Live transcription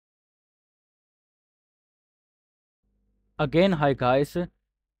Again, hi guys.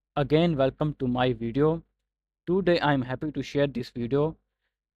 Again, welcome to my video. Today I am happy to share this video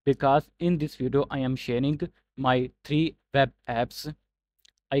because in this video I am sharing my 3 web apps.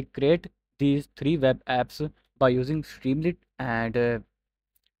 I create these 3 web apps by using Streamlit and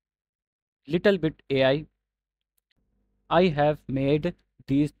little bit AI. I have made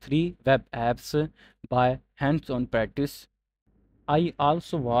these 3 web apps by hands-on practice. I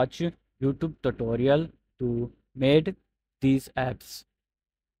also watch YouTube tutorial to made these apps.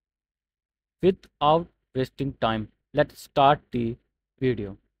 Without wasting time, let's start the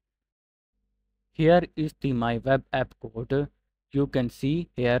video. Here is the my web app code you can see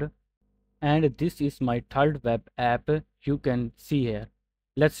here, and this is my third web app you can see here.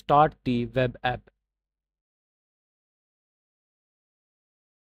 Let's start the web app.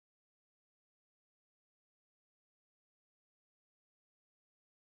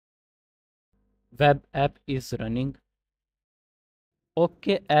 Web app is running.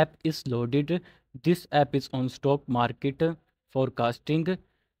 Okay, app is loaded. This app is on stock market forecasting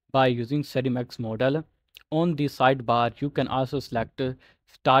by using SARIMAX model. On the sidebar, you can also select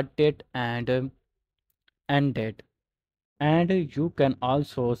start date and end date. And you can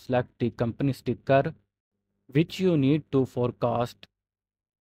also select the company sticker which you need to forecast.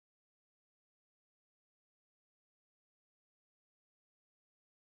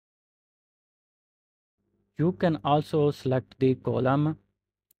 You can also select the column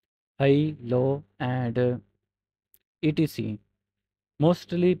high, low and etc.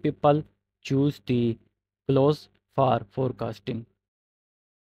 Mostly people choose the close for forecasting.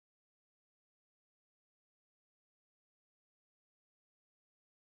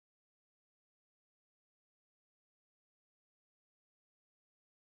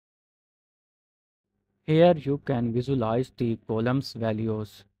 Here you can visualize the columns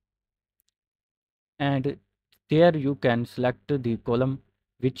values, and there you can select the column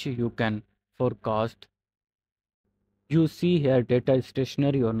which you can forecast. You see here data is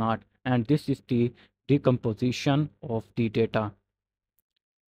stationary or not, and this is the decomposition of the data.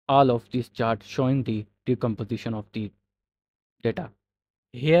 All of this chart showing the decomposition of the data.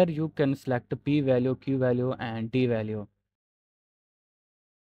 Here you can select p value, q value and d value.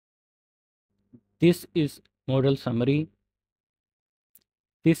 This is model summary.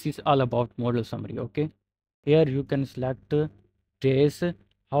 This is all about model summary. Okay, here you can select days,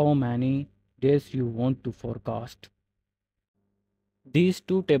 how many days you want to forecast. These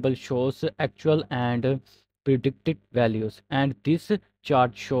two tables shows actual and predicted values, and this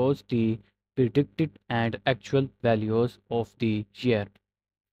chart shows the predicted and actual values of the year.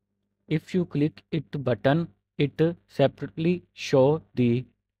 If you click it button, it separately show the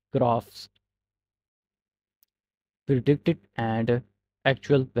graphs, predicted and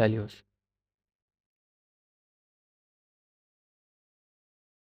actual values.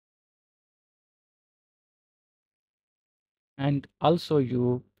 And also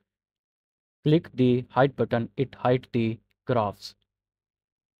you click the hide button, it hides the graphs.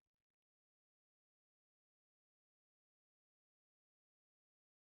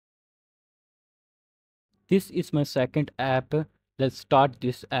 This is my second app. Let's start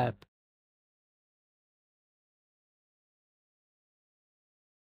this app.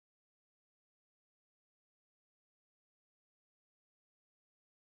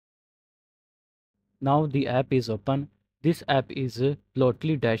 Now the app is open. This app is a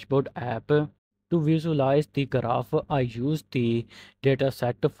Plotly dashboard app. To visualize the graph, I use the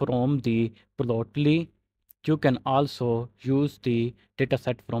dataset from the Plotly. You can also use the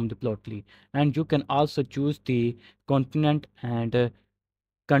dataset from the Plotly, and you can also choose the continent and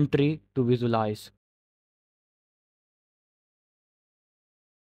country to visualize.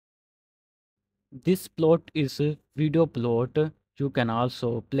 This plot is a video plot. You can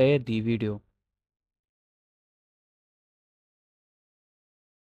also play the video.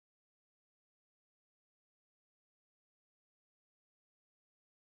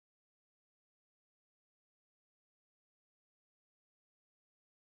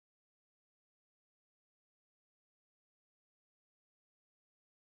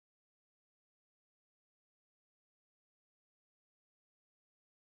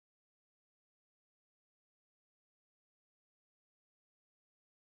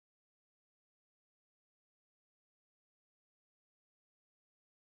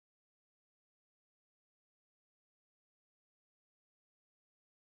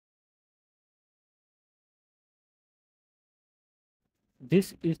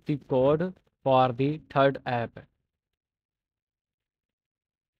 This is the code for the third app.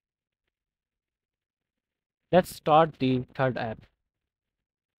 Let's start the third app.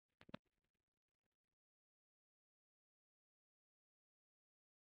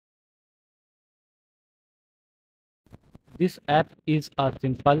 This app is a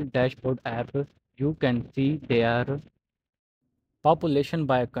simple dashboard app. You can see their population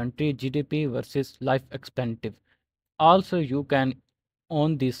by country, GDP versus life expectancy. Also, you can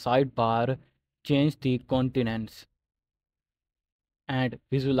on the sidebar change the continents and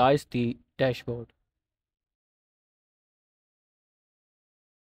visualize the dashboard.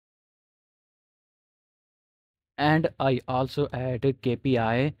 And I also add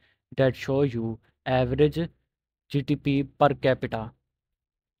KPI that show you average GDP per capita.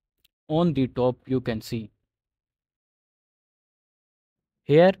 On the top you can see.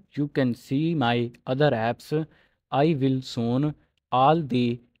 Here you can see my other apps. I will soon all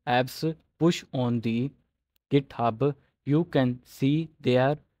the apps push on the GitHub. You can see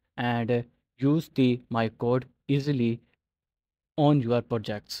there and use the my code easily on your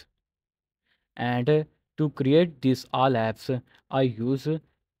projects. And to create these all apps, I use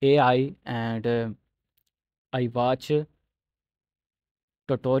AI and I watch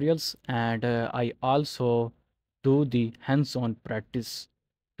tutorials and I also do the hands-on practice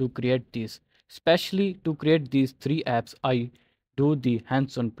to create this. Especially to create these three apps, I do the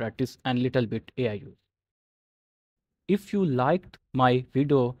hands-on practice and little bit AI use. If you liked my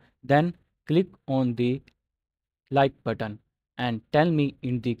video, then click on the like button and tell me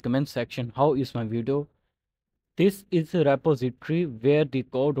in the comment section how is my video. This is a repository where the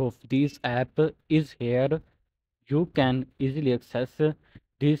code of this app is here. You can easily access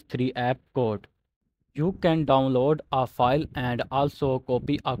these three app code. You can download a file and also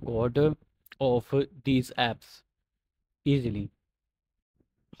copy a code of these apps easily.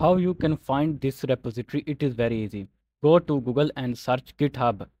 How you can find this repository? It is very easy. Go to Google and search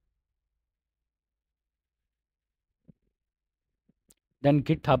GitHub. Then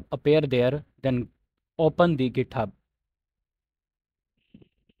GitHub appear there. Then open the GitHub.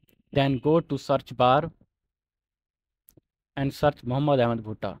 Then go to search bar and search Muhammad Ahmed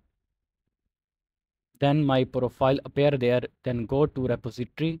Bhutta. Then my profile appear there. Then go to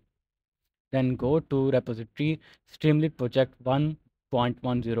repository. Then go to repository Streamlit project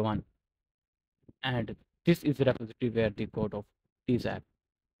 1.101. And this is the repository where the code of this app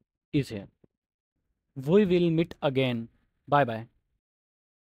is here. We will meet again. Bye bye.